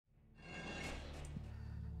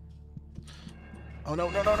Oh no,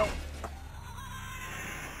 no, no, no!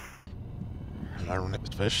 Learn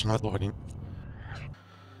it, fish, not loading.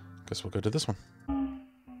 Guess we'll go to this one.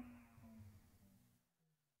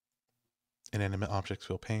 Inanimate objects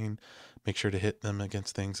feel pain. Make sure to hit them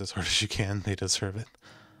against things as hard as you can. They deserve it.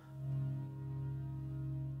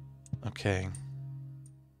 Okay.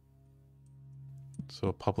 So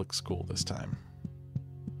a public school this time.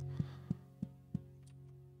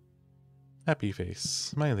 Happy face.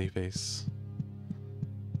 Smiley face.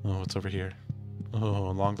 Oh, what's over here? Oh,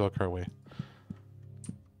 long dog carway.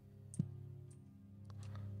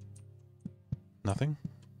 Nothing?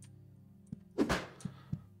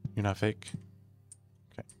 You're not fake?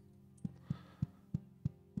 Okay.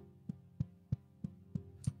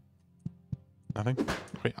 Nothing?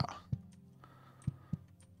 Wait, ah.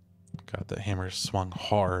 God, that hammer swung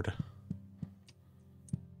hard.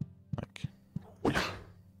 Like,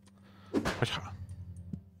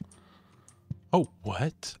 oh,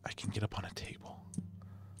 what? I can get up on a table.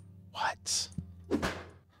 What?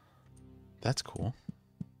 That's cool.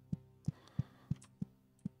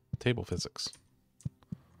 Table physics.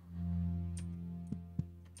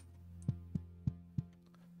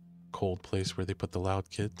 Cold place where they put the loud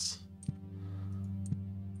kids.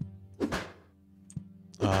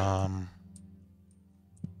 Where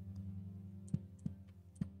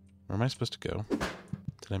am I supposed to go?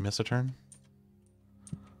 Did I miss a turn?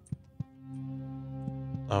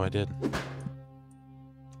 Oh, I did.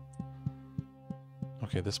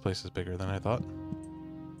 Okay, this place is bigger than I thought.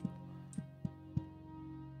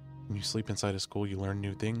 When you sleep inside a school, you learn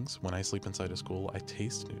new things. When I sleep inside a school, I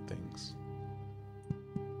taste new things.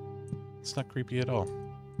 It's not creepy at all.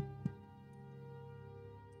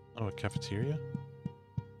 Oh, a cafeteria?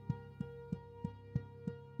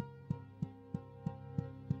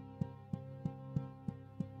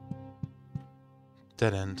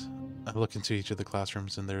 Dead end. I look into each of the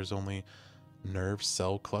classrooms and there's only nerve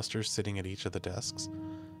cell clusters sitting at each of the desks.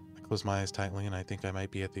 I close my eyes tightly and I think I might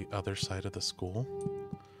be at the other side of the school.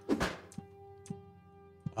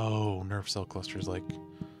 Oh, nerve cell clusters like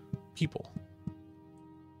people.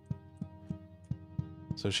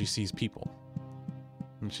 So she sees people.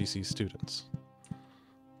 And she sees students.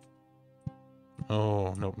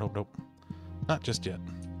 Oh, nope, nope, nope. Not just yet.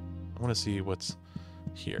 I want to see what's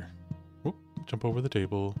here. Whoop, jump over the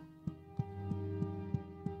table.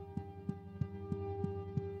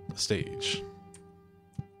 The stage.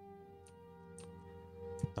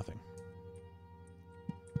 Nothing.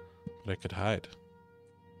 But I could hide.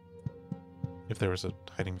 If there was a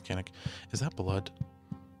hiding mechanic. Is that blood?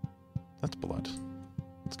 That's blood.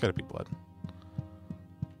 It's gotta be blood.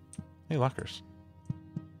 Hey, lockers.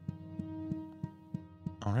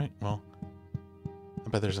 Alright, well. I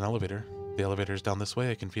bet there's an elevator. The elevator's down this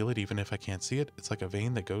way. I can feel it even if I can't see it. It's like a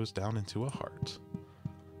vein that goes down into a heart.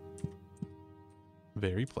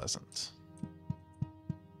 Very pleasant.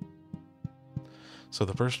 So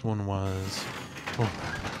the first one was... Oh,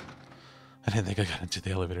 I didn't think I got into the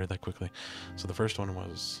elevator that quickly. So the first one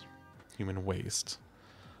was human waste.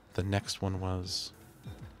 The next one was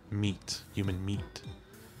meat. Human meat.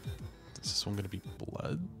 Is this one going to be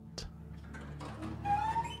blood?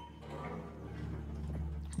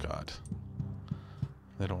 God.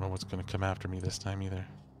 I don't know what's going to come after me this time either.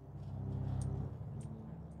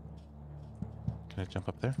 Can I jump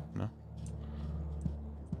up there? No.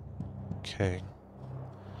 Okay.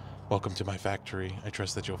 Welcome to my factory. I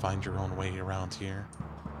trust that you'll find your own way around here.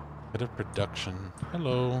 Head of production.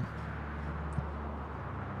 Hello.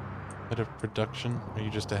 Head of production. Are you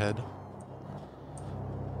just ahead?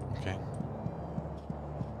 Okay.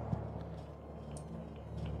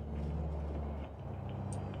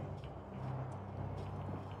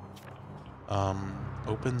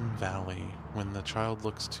 Open valley. When the child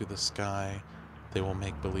looks to the sky, they will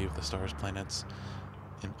make believe the stars, planets,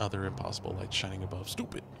 and other impossible lights shining above.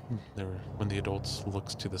 Stupid! When the adults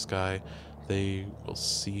looks to the sky, they will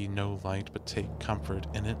see no light but take comfort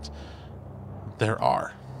in it. There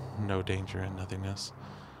are no danger and nothingness.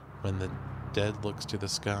 When the dead looks to the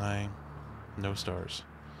sky, no stars.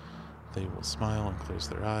 They will smile and close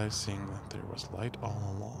their eyes, seeing that there was light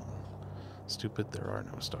all along. Stupid, there are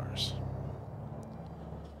no stars.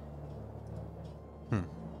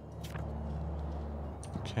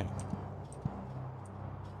 Okay.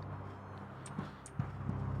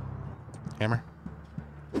 Hammer.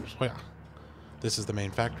 Swear. This is the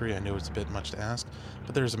main factory. I know it's a bit much to ask,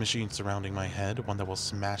 but there is a machine surrounding my head, one that will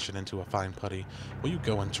smash it into a fine putty. Will you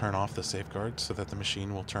go and turn off the safeguard so that the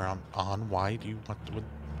machine will turn on? Why do you want to...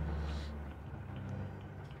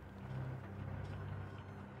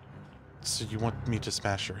 So you want me to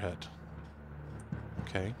smash your head?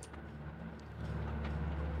 Okay.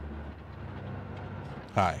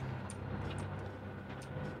 Hi.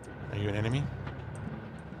 Are you an enemy?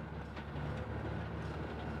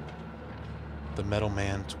 The metal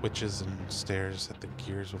man twitches and stares at the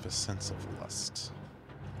gears with a sense of lust.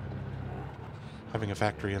 Having a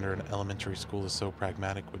factory under an elementary school is so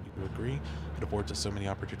pragmatic, would you agree? It affords us so many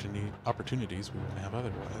opportunities we wouldn't have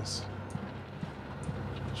otherwise.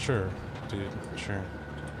 Sure, dude, sure.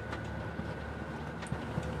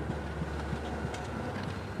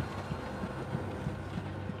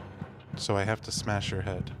 So I have to smash your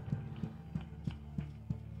head.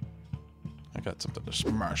 I got something to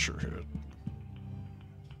smash your head.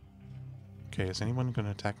 Okay, is anyone going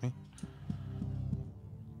to attack me?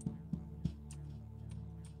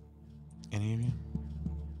 Any of you?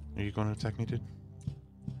 Are you going to attack me, dude?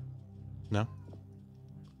 No?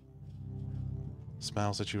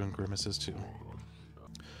 Smiles at you and grimaces too.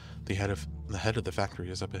 The head of the factory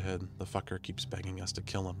is up ahead. The fucker keeps begging us to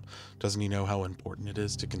kill him. Doesn't he know how important it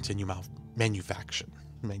is to continue manufacturing?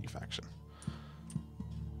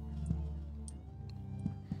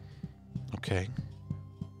 Okay.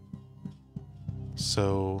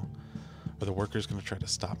 So, are the workers going to try to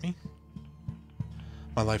stop me?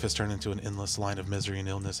 My life has turned into an endless line of misery and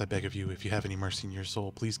illness. I beg of you, if you have any mercy in your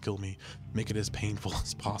soul, please kill me. Make it as painful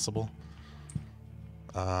as possible.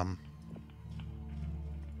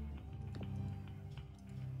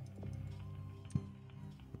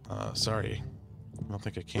 Sorry. I don't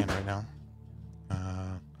think I can right now.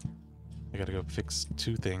 I gotta go fix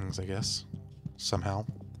 2 things, I guess. Somehow.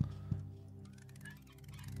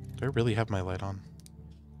 Do I really have my light on?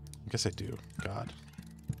 I guess I do. God.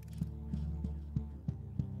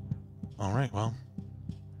 Alright, well.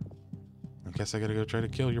 I guess I gotta go try to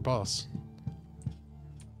kill your boss.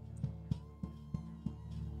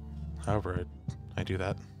 However, I do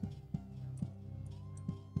that.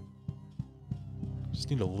 Just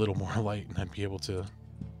need a little more light and I'd be able to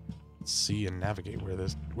see and navigate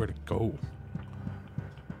where to go.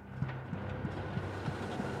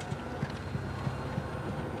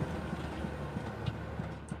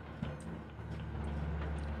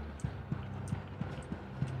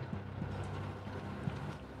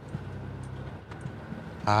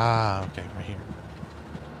 Ah, okay, right here.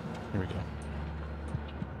 Here we go.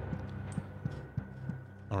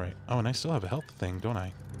 Alright. Oh, and I still have a health thing, don't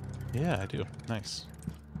I? Yeah, I do. Nice.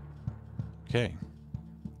 Okay.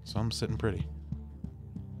 So I'm sitting pretty.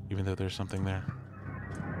 Even though there's something there.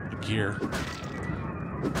 A gear.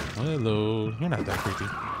 Hello. You're not that creepy.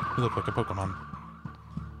 You look like a Pokemon.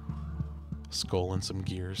 A skull and some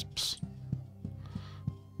gears. Psst.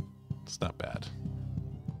 It's not bad.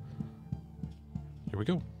 Here we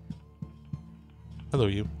go. Hello,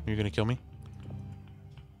 you. You're gonna kill me?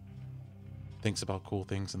 Thinks about cool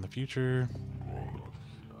things in the future.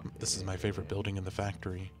 This is my favorite building in the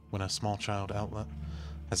factory. When a small child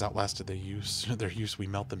has outlasted their use, we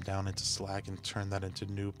melt them down into slag and turn that into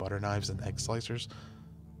new butter knives and egg slicers.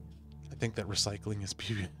 I think that recycling is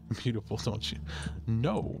beautiful, don't you?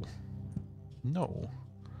 No. No.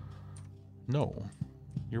 No.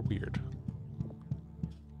 You're weird.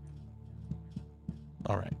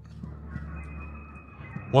 Alright.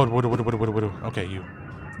 What? Okay, you.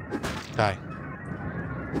 Die.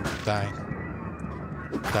 Die.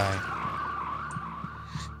 Die.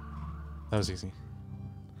 That was easy.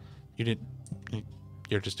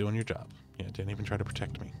 You're just doing your job. Yeah, didn't even try to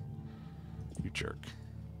protect me. You jerk.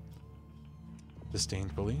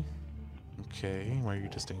 Disdainfully. Okay, why are you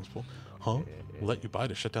disdainful? Huh? We'll let you buy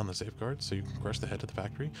to shut down the safeguards so you can crush the head of the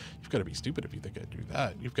factory? You've got to be stupid if you think I'd do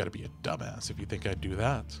that. You've got to be a dumbass if you think I'd do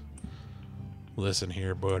that. Listen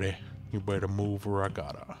here, buddy. You better move or I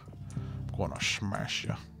gotta. I'm gonna smash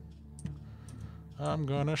you. I'm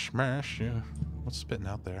gonna smash you. What's spitting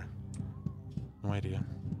out there? No idea.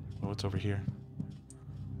 Oh, what's over here?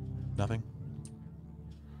 Nothing?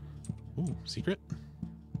 Ooh, secret?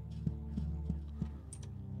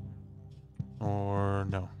 Or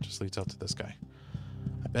no, just leads out to this guy.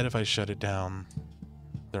 I bet if I shut it down,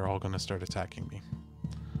 they're all gonna start attacking me.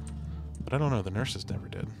 But I don't know, the nurses never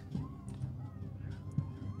did.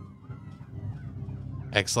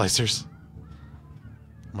 Egg slicers.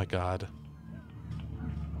 Oh my god.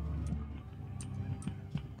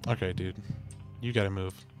 Okay, dude. You gotta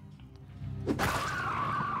move.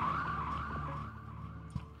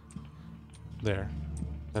 There.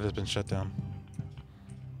 That has been shut down.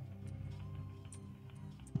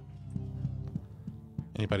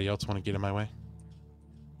 Anybody else want to get in my way?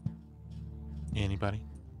 Anybody?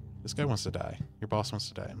 This guy wants to die. Your boss wants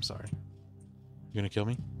to die. I'm sorry. You gonna kill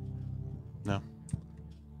me? No?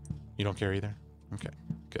 You don't care either? Okay,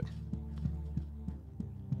 good.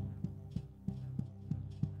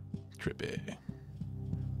 Trippy.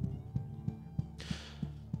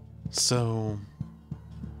 So,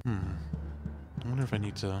 I wonder if I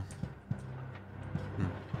need to,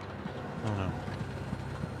 I don't know.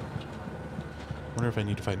 I wonder if I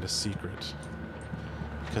need to find a secret.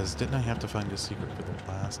 Because didn't I have to find a secret for the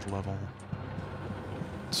last level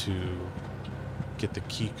to get the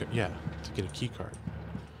key card? Yeah, to get a key card.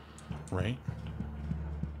 Right?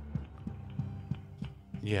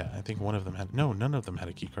 Yeah, I think one of them had... No, none of them had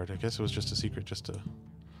a key card. I guess it was just a secret, just to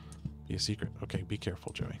be a secret. Okay, be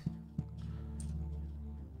careful, Joey.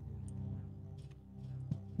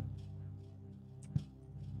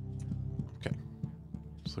 Okay.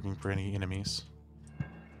 Just looking for any enemies.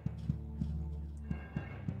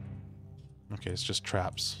 Okay, it's just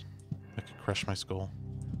traps. I could crush my skull.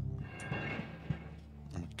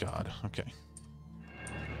 Oh my god, okay.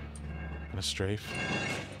 Gonna strafe.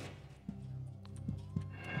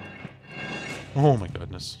 Oh my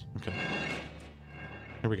goodness. Okay.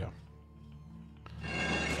 Here we go.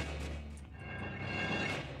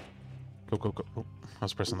 Go, go, go. Oh, I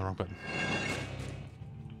was pressing the wrong button.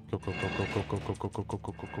 Go, go, go, go, go, go, go, go, go, go,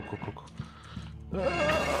 go, go, go, go, go.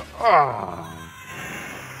 Oh.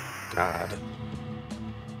 God.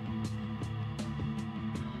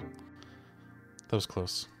 That was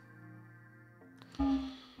close.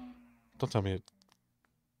 Don't tell me it...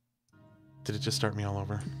 Did it just start me all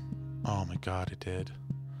over? Oh my god, it did.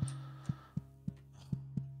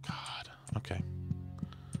 God. Okay.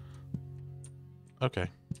 Okay.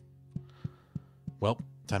 Well,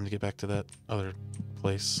 time to get back to that other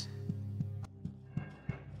place.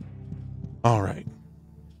 Alright.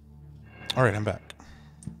 Alright, I'm back.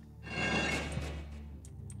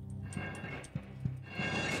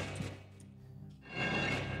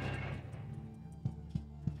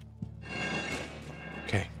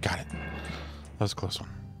 Okay, got it. That was a close one.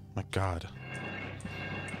 My god.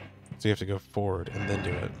 So you have to go forward and then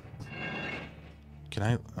do it. Can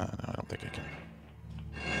I? No, I don't think I can.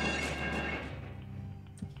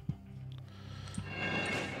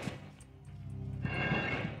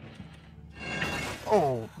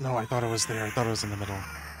 Oh, no, I thought it was there. I thought it was in the middle.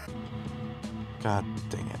 God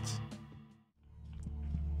dang it.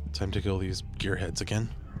 Time to kill these gearheads again.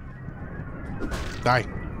 Die.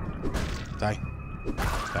 Die.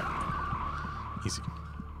 Die. Easy.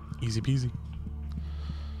 Easy peasy.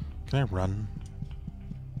 Can I run?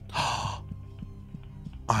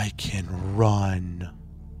 I can run.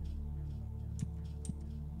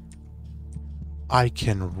 I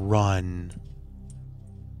can run.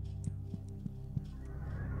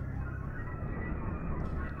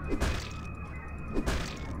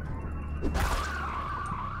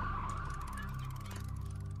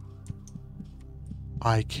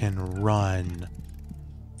 I can run.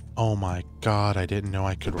 Oh my god, I didn't know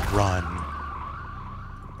I could run.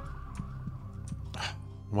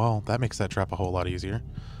 Well, that makes that trap a whole lot easier.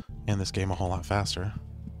 And this game a whole lot faster.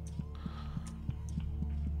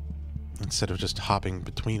 Instead of just hopping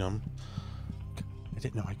between them. I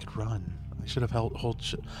didn't know I could run. I should have hold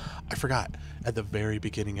shift. I forgot. At the very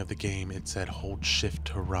beginning of the game, it said hold shift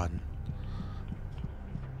to run.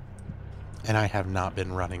 And I have not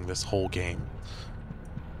been running this whole game.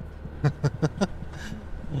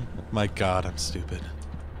 My god, I'm stupid.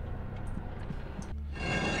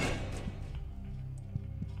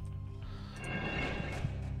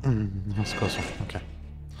 That was a close one. Okay.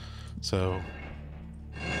 So...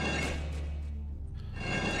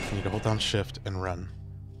 you need to hold down shift and run.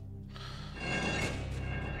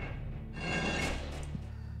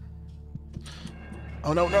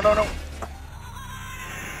 Oh no, no, no, no!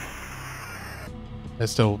 I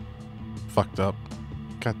still fucked up.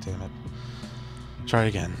 God damn it. Try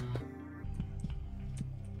again.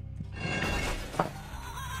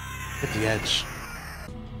 Hit the edge.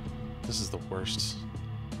 This is the worst.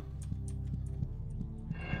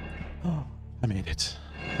 Oh, I made it.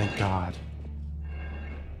 Thank God.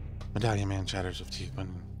 Medallion Man shatters with teeth when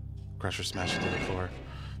Crusher smashes to the floor.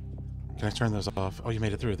 Can I turn those off? Oh, you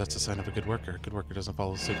made it through. That's a sign of a good worker. A good worker doesn't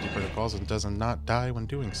follow safety protocols and does not die when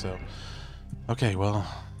doing so. Okay, well,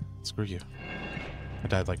 screw you. I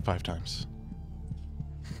died like 5 times.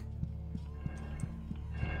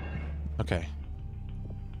 Okay.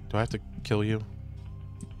 Do I have to kill you?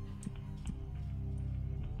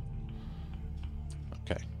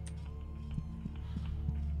 Okay.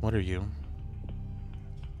 What are you?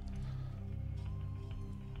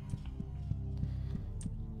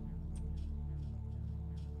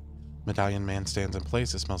 Medallion Man stands in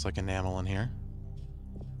place. It smells like enamel in here.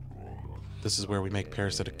 This is where we make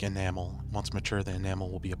parasitic enamel. Once mature, the enamel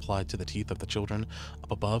will be applied to the teeth of the children up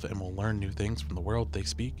above and will learn new things from the world they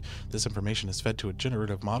speak. This information is fed to a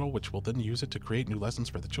generative model, which will then use it to create new lessons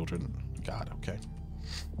for the children. God, okay.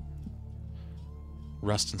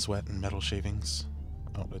 Rust and sweat and metal shavings.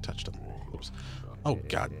 Oh, I touched him. Oops. Oh,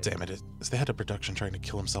 god damn it. Is the head of production trying to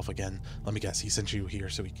kill himself again? Let me guess, he sent you here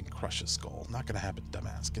so he can crush his skull. Not gonna happen,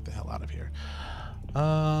 dumbass. Get the hell out of here.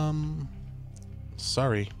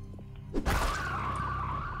 Sorry.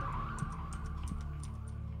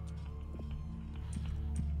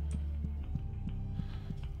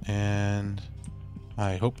 And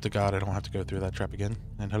I hope to God I don't have to go through that trap again.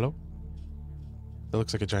 And hello? That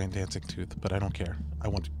looks like a giant dancing tooth, but I don't care. I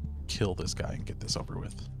want to kill this guy and get this over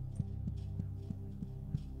with.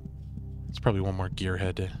 There's probably one more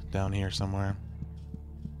gearhead down here somewhere,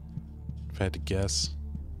 if I had to guess.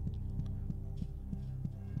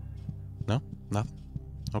 No? Nothing?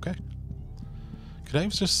 Okay. Could I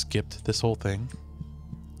have just skipped this whole thing?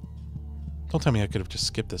 Don't tell me I could have just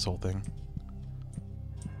skipped this whole thing.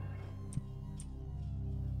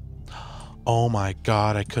 Oh my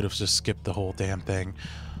god, I could have just skipped the whole damn thing.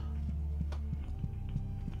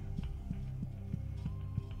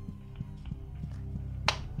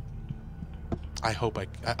 I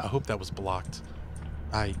hope that was blocked.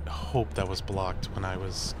 I hope that was blocked when I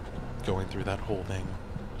was going through that whole thing.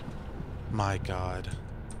 My god.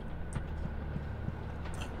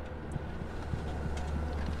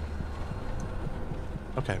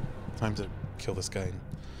 Okay, time to kill this guy and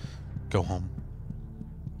go home.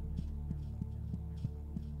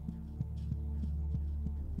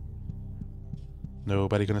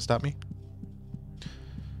 Nobody gonna stop me?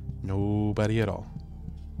 Nobody at all.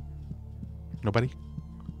 Nobody?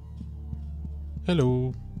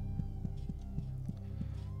 Hello.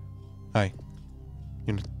 Hi.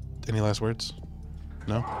 Any last words?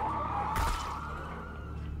 No?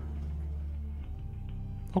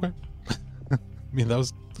 Okay. I mean, that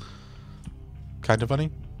was kind of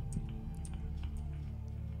funny.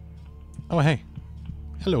 Oh, hey.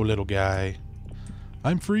 Hello, little guy.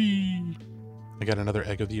 I'm free. I got another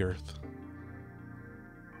egg of the earth.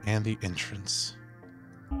 And the entrance.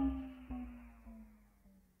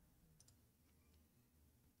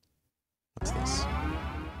 What's this?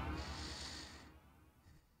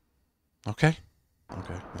 Okay.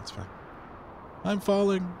 Okay, that's fine. I'm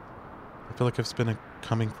falling. I feel like it's been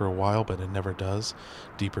coming for a while, but it never does.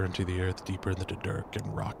 Deeper into the earth, deeper into the dark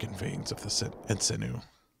and rock and veins of the sinew.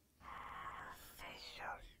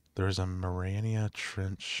 There is a Mariana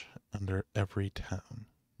Trench under every town.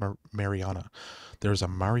 Mariana. There's a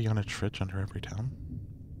Mariana Trench under every town?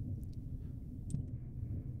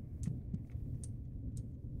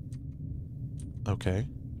 Okay.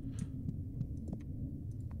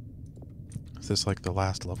 Is this like the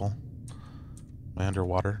last level? Am I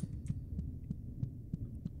underwater?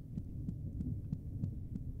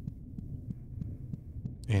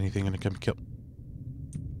 Anything gonna come kill?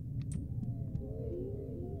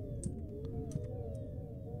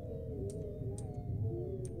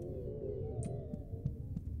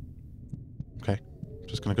 Okay.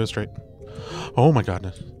 Just gonna go straight. Oh my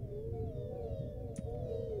goodness.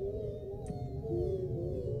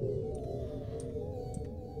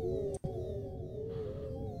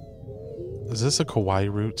 Is this a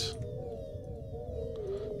kawaii route?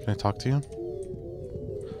 Can I talk to you?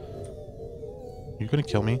 You gonna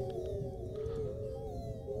kill me?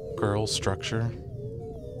 Girl structure.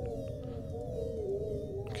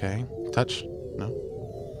 Okay. Touch? No.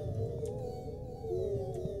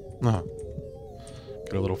 No.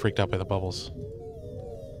 Get a little freaked out by the bubbles.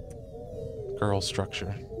 Girl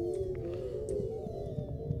structure.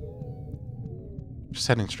 Just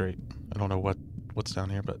heading straight. I don't know what's down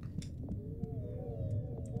here, but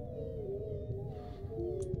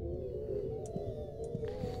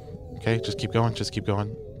okay, just keep going, just keep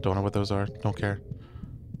going. Don't know what those are, don't care.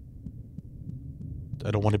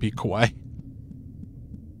 I don't want to be kawaii.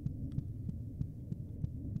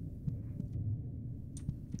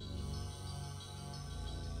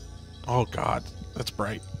 Oh god, that's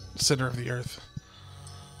bright. Center of the earth.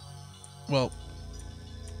 Well,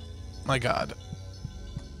 my god.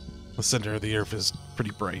 The center of the earth is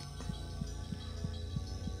pretty bright.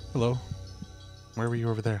 Hello. Where were you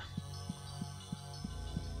over there?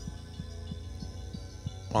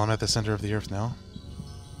 Well, I'm at the center of the earth now.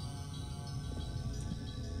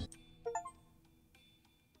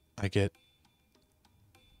 I get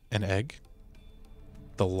an egg.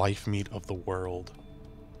 The life meat of the world.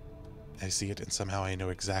 I see it and somehow I know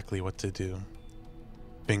exactly what to do.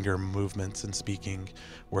 Finger movements and speaking.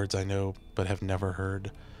 Words I know but have never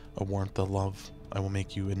heard. A warmth of love. I will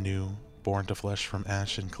make you anew. Born to flesh from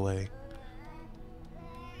ash and clay.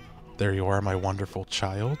 There you are, my wonderful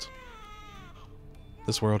child.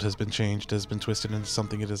 This world has been changed, has been twisted into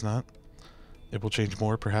something it is not. It will change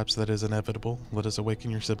more, perhaps that is inevitable. Let us awaken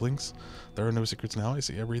your siblings. There are no secrets now. I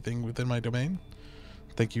see everything within my domain.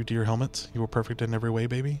 Thank you, dear helmet. You were perfect in every way,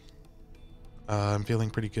 baby. I'm feeling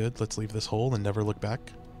pretty good. Let's leave this hole and never look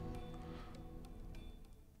back.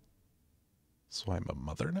 So I'm a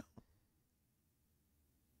mother now?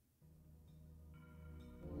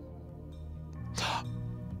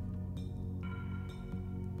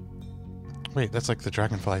 Wait, that's like the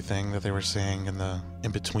dragonfly thing that they were saying in the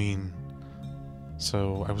in-between.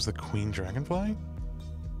 So I was the queen dragonfly?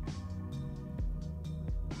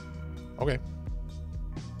 Okay.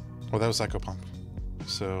 Well, that was Psychopomp.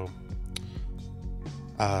 So,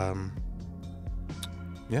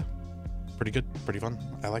 yeah, pretty good, pretty fun.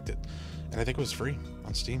 I liked it. And I think it was free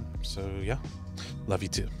on Steam. So, yeah, love you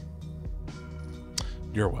too.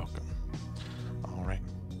 You're welcome. All right.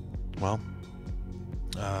 Well,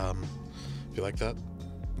 if you like that,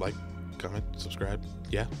 like, comment, subscribe.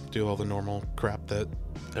 Yeah, do all the normal crap that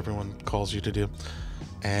everyone calls you to do.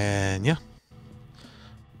 And yeah,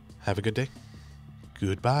 have a good day.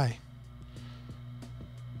 Goodbye.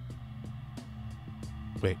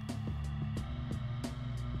 Wait.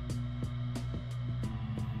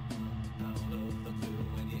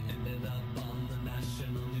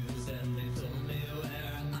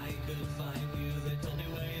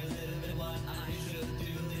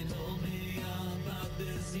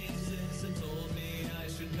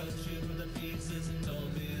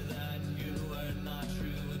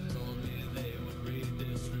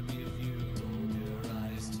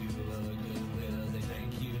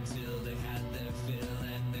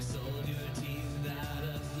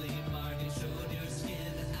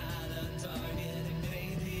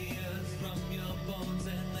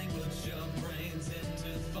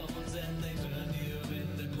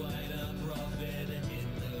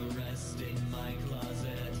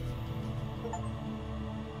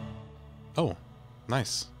 Oh,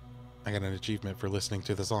 nice. I got an achievement for listening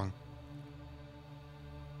to the song.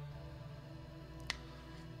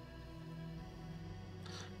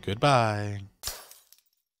 Goodbye.